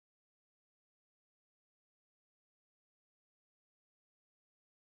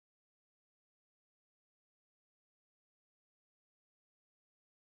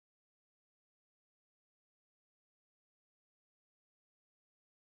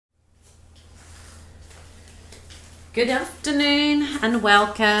Good afternoon and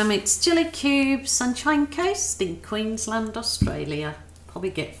welcome. It's Gillykube, Sunshine Coast in Queensland, Australia. Probably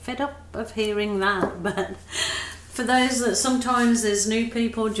get fed up of hearing that, but for those that sometimes there's new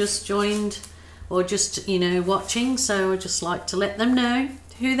people just joined or just, watching, so I just like to let them know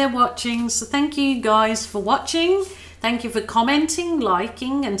who they're watching. So thank you guys for watching. Thank you for commenting,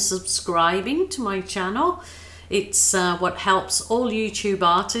 liking and subscribing to my channel. It's what helps all YouTube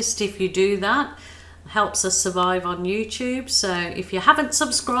artists. If you do that, helps us survive on YouTube. So if you haven't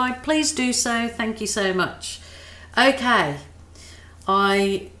subscribed, please do so. Thank you so much. Okay,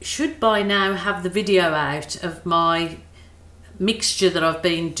 I should by now have the video out of my mixture that I've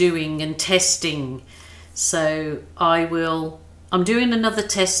been doing and testing. So I'm doing another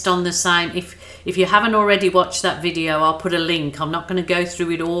test on the same. If you haven't already watched that video, I'll put a link. I'm not going to go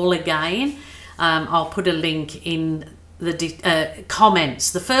through it all again. I'll put a link in the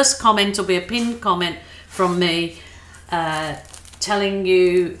comments. The first comment will be a pinned comment from me telling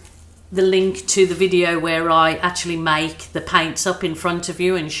you the link to the video where I actually make the paints up in front of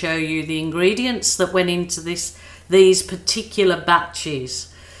you and show you the ingredients that went into these particular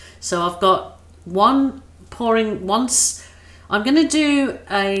batches. So I've got one pouring once. I'm going to do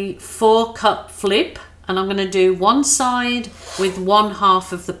a 4-cup flip, and I'm going to do one side with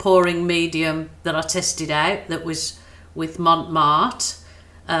 1/2 of the pouring medium that I tested out, that was with Mont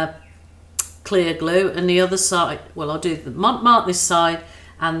clear glue, and the other side, well, I'll do the Mont this side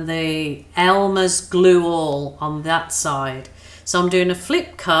and the Elmer's glue all on that side. So I'm doing a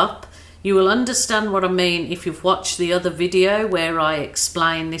flip cup. You will understand what I mean if you've watched the other video where I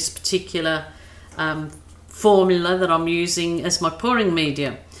explain this particular formula that I'm using as my pouring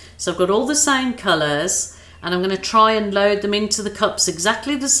medium. So I've got all the same colours, and I'm going to try and load them into the cups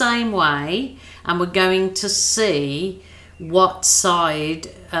exactly the same way, and we're going to see what side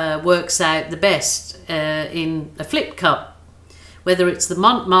works out the best in a flip cup, whether it's the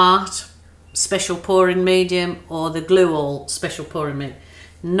Mont special pouring medium or the glue all special pouring medium.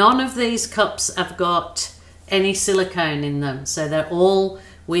 None of these cups have got any silicone in them, so they're all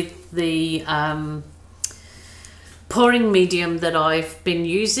with the pouring medium that I've been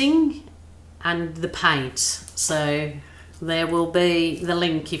using and the paint. So there will be the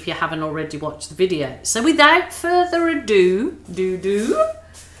link if you haven't already watched the video. So without further ado,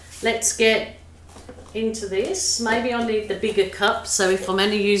 let's get into this. Maybe I'll need the bigger cup, so if I'm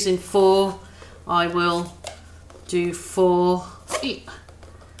only using 4, I will do 4.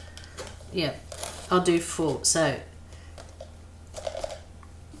 Yeah, I'll do 4. So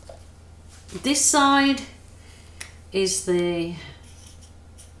this side is the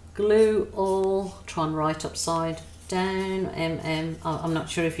glue all, try and write upside down, I'm not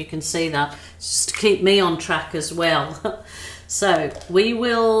sure if you can see that, just to keep me on track as well. So we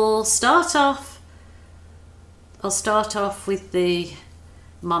will start off, I'll start off with the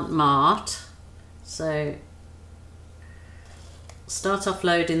Mont. So start off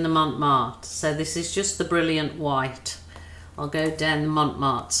loading the Mont. So this is just the brilliant white. I'll go down the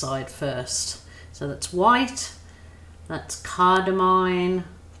Mont side first. So that's white, that's cardamine,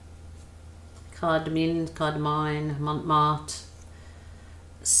 Mont,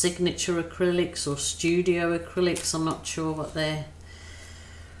 signature acrylics or studio acrylics, I'm not sure what they're.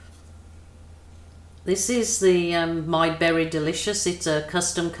 This is the My Berry Delicious. It's a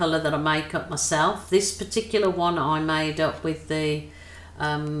custom colour that I make up myself. This particular one I made up with the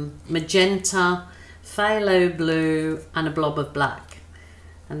magenta, phthalo blue and a blob of black.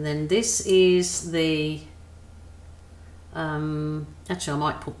 And then this is the actually I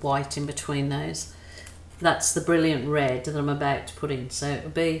might put white in between those. That's the brilliant red that I'm about to put in. So it'll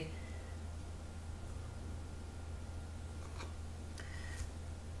be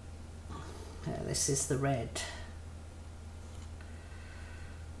this is the red.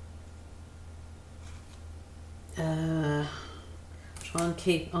 I'm trying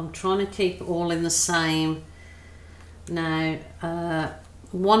to keep all in the same. Now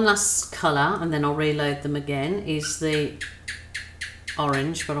one last colour and then I'll reload them again is the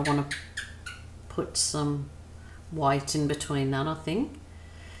orange, but I want to put some white in between that, I think.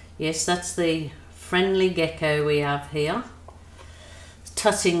 Yes, that's the friendly gecko we have here,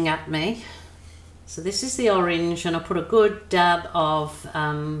 tutting at me. So this is the orange, and I put a good dab of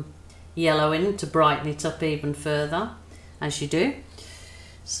yellow in to brighten it up even further, as you do.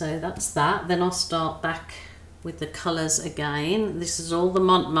 So that's that. Then I'll start back with the colours again. This is all the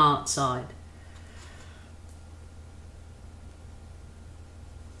Mont side.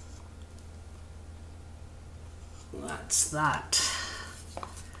 That's that.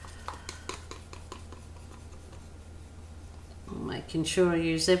 Making sure I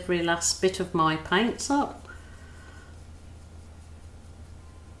use every last bit of my paints up.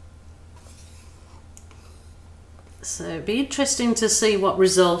 So it'd be interesting to see what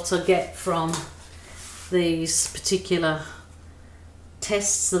results I get from these particular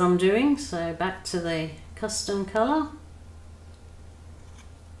tests that I'm doing. So back to the custom colour.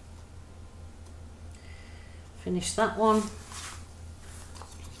 Finish that one.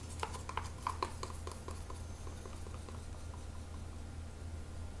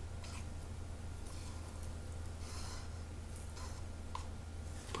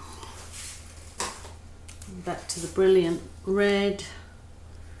 Back to the brilliant red.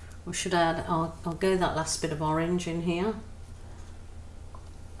 I should add, I'll go that last bit of orange in here.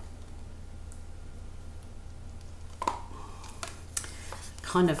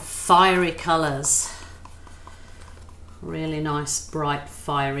 Kind of fiery colours. Really nice, bright,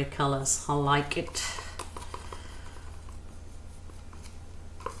 fiery colours. I like it.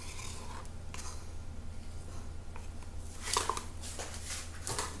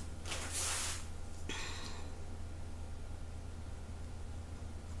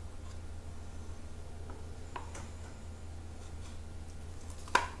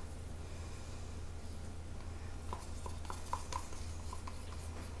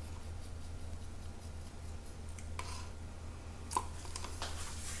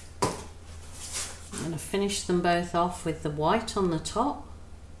 I'm going to finish them both off with the white on the top.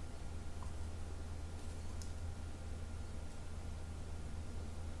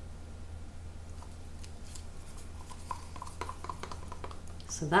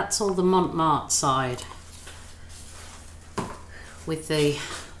 So that's all the Mont side with the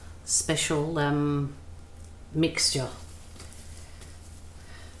special mixture.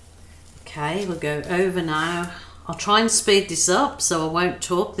 Okay, we'll go over now. I'll try and speed this up so I won't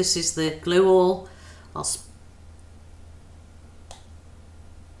talk. This is the glue all.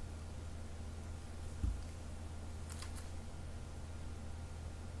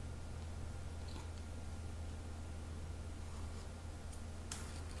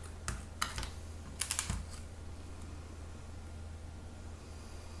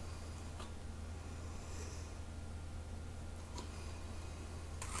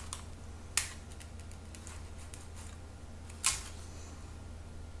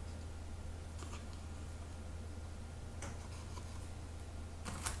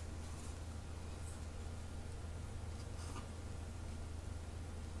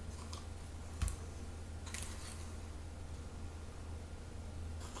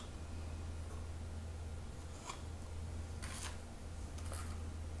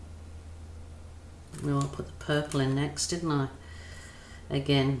 Well, I put the purple in next, didn't I?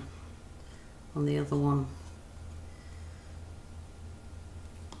 Again, on the other one.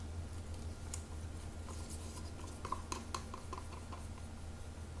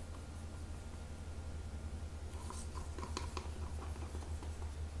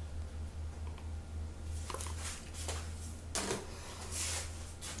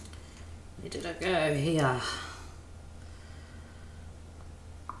 Where did I go? Here.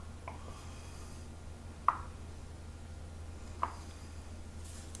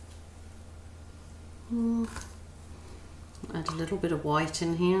 Add a little bit of white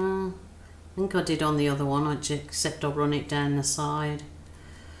in here. I think I did on the other one, except I'll run it down the side.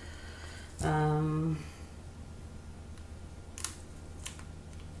 Go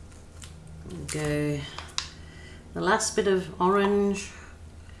the last bit of orange.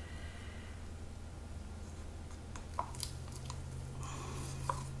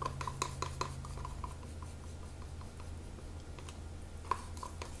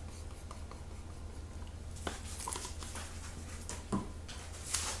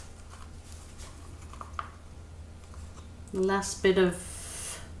 The last bit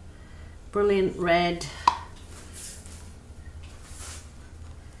of brilliant red,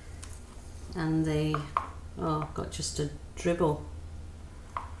 and the, oh, I've got just a dribble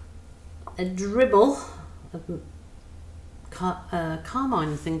of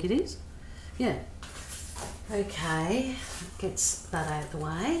carmine, I think it is. Yeah. Okay, gets that out of the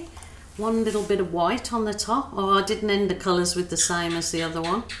way. One little bit of white on the top. Oh, I didn't end the colours with the same as the other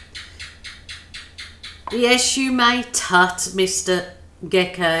one. Yes, you may tut, Mr.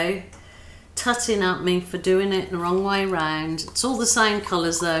 Gecko. Tutting at me for doing it the wrong way round. It's all the same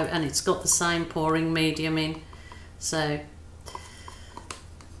colours though, and it's got the same pouring medium in. So,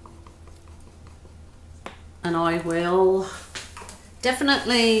 and I will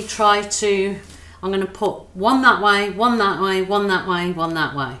definitely try to, I'm going to put one that way, one that way, one that way, one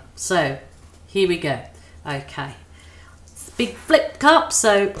that way. So, here we go. Okay. It's a big flip cup,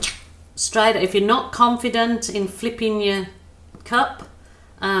 so straight, if you're not confident in flipping your cup,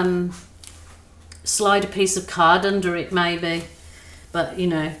 slide a piece of card under it maybe, but you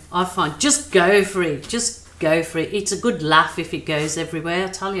know, I find just go for it, just go for it. It's a good laugh if it goes everywhere, I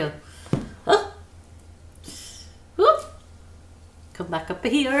tell you. Oh. Oh. Come back up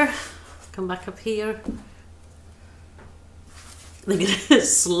here. Come back up here. They're going to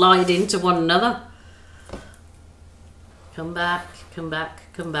slide into one another. Come back, come back,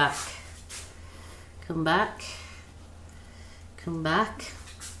 come back. Come back. Come back.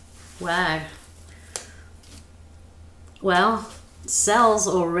 Wow. Well, cells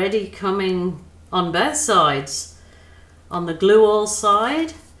already coming on both sides. On the glue all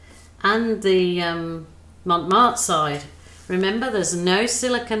side and the Mont Marte side. Remember, there's no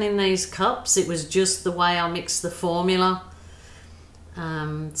silicone in these cups. It was just the way I mixed the formula.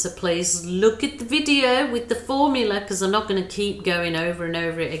 So please look at the video with the formula, because I'm not going to keep going over and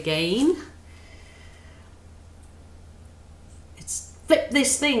over it again. Let's flip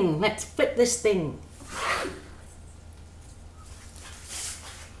this thing. Let's flip this thing.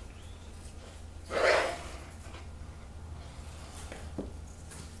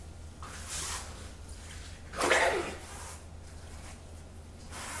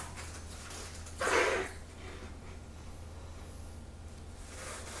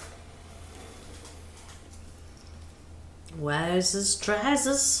 Wowzers,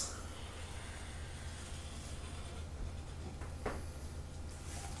 trousers.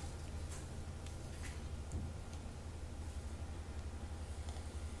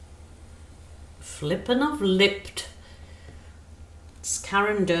 Flippin' of lipped. It's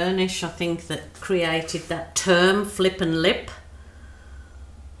Karen Dernish, I think, that created that term, flip and lip.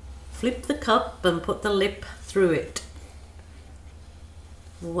 Flip the cup and put the lip through it.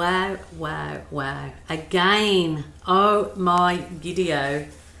 Wow, wow, wow. Again, oh my giddy-o.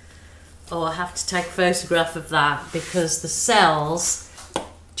 Oh, I have to take a photograph of that because the cells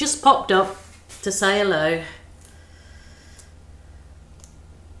just popped up to say hello.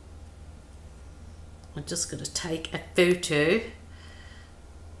 I'm just going to take a photo.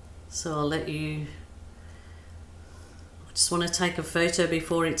 So I'll let you... I just want to take a photo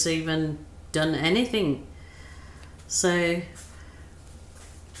before it's even done anything. So...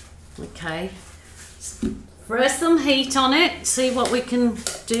 okay, throw some heat on it, see what we can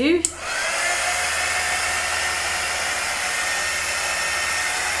do.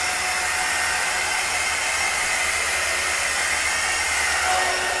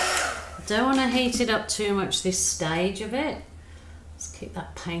 Don't want to heat it up too much this stage of it. Let's keep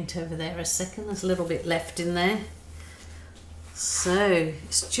that paint over there a second, there's a little bit left in there. So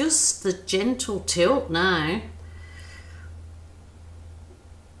it's just the gentle tilt now.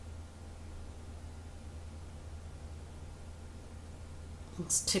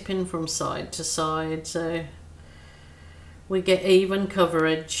 It's tipping from side to side so we get even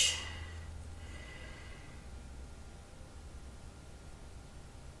coverage.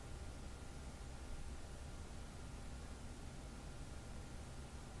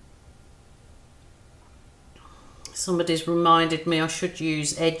 Somebody's reminded me I should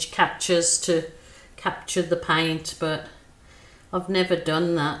use edge catchers to capture the paint, but I've never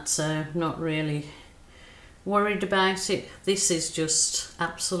done that, so not really worried about it. This is just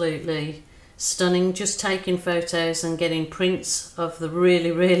absolutely stunning. Just taking photos and getting prints of the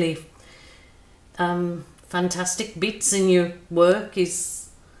really fantastic bits in your work is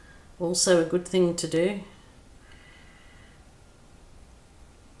also a good thing to do.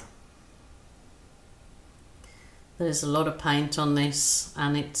 There's a lot of paint on this,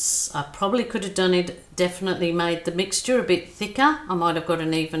 and it's, I probably could have done it, definitely made the mixture a bit thicker. I might have got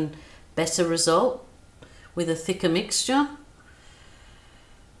an even better result with a thicker mixture.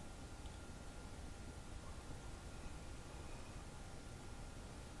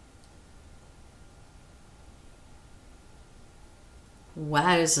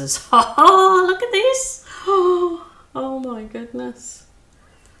 Wowzers. Oh, look at this. Oh my goodness.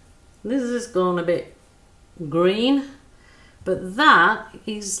 This has gone a bit green, but that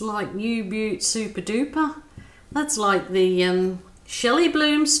is like U-Butte super duper. That's like the Shelley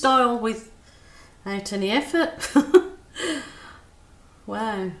Bloom style without any effort.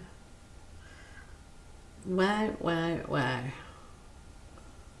 Wow. Wow, wow, wow.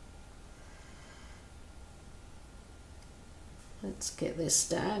 Let's get this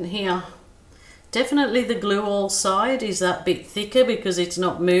down here. Definitely the glue all side is that bit thicker because it's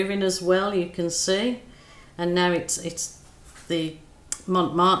not moving as well, you can see. And now it's the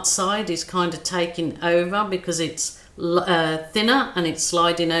Mont Marte side is kind of taking over because it's thinner and it's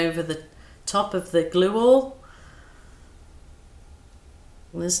sliding over the top of the glue all.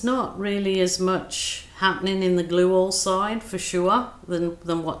 There's not really as much happening in the glue all side for sure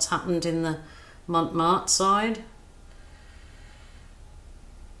than what's happened in the Mont Marte side.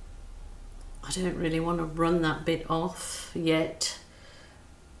 I I don't really want to run that bit off yet.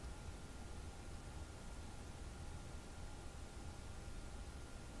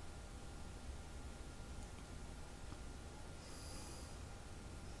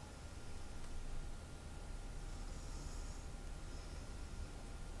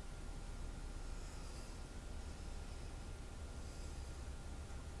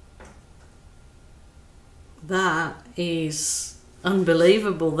 That is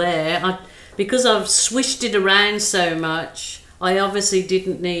unbelievable there. Because I've swished it around so much, I obviously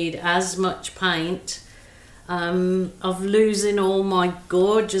didn't need as much paint. Of losing all my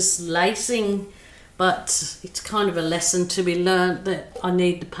gorgeous lacing, but it's kind of a lesson to be learnt that I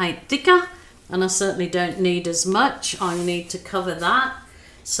need the paint thicker, and I certainly don't need as much. I need to cover that,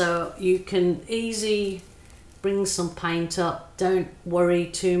 so you can easily bring some paint up. Don't worry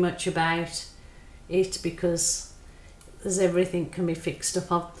too much about it, because there's everything can be fixed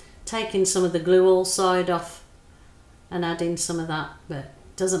up. I've taken some of the glue all side off and adding some of that, but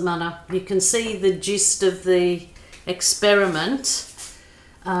it doesn't matter. You can see the gist of the experiment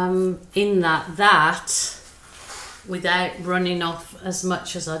in that without running off as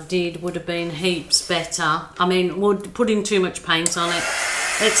much as I did would have been heaps better. I mean, we're putting too much paint on it.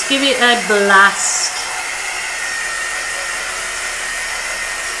 Let's give it a blast.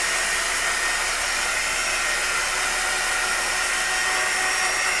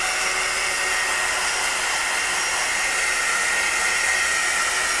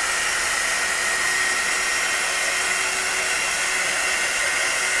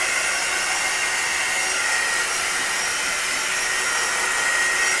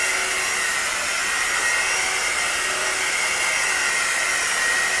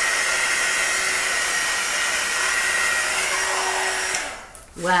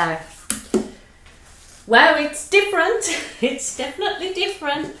 Wow. Wow, it's different. It's definitely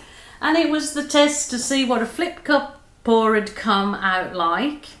different. And it was the test to see what a flip cup pour had come out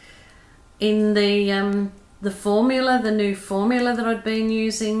like in the formula, the new formula that I'd been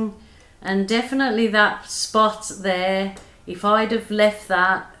using. And definitely that spot there, if I'd have left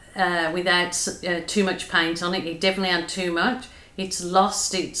that without too much paint on it, it definitely had too much. It's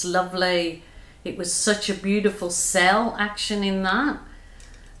lost its lovely, it was such a beautiful cell action in that.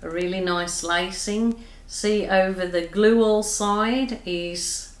 A really nice lacing. See, over the glue all side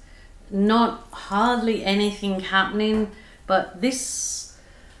is not hardly anything happening, but this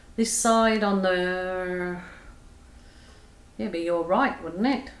side on the, yeah, be your right, wouldn't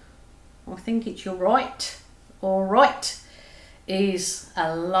it? I think it's your right, all right, is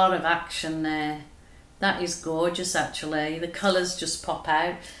a lot of action there. That is gorgeous actually. The colours just pop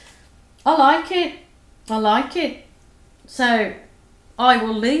out. I like it. I like it. So I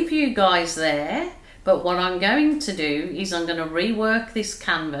will leave you guys there, but what I'm going to do is I'm going to rework this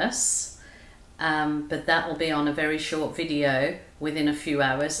canvas, but that will be on a very short video within a few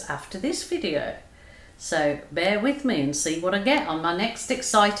hours after this video. So bear with me and see what I get on my next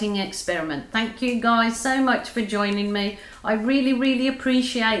exciting experiment. Thank you guys so much for joining me. I really, really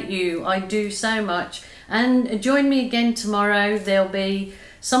appreciate you. I do so much. And join me again tomorrow. There'll be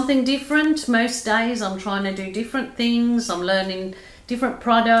something different. Most days I'm trying to do different things. I'm learning different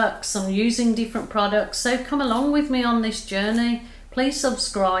products. I'm using different products. So come along with me on this journey. Please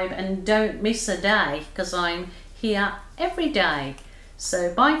subscribe and don't miss a day, because I'm here every day.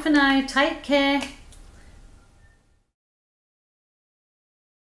 So bye for now. Take care.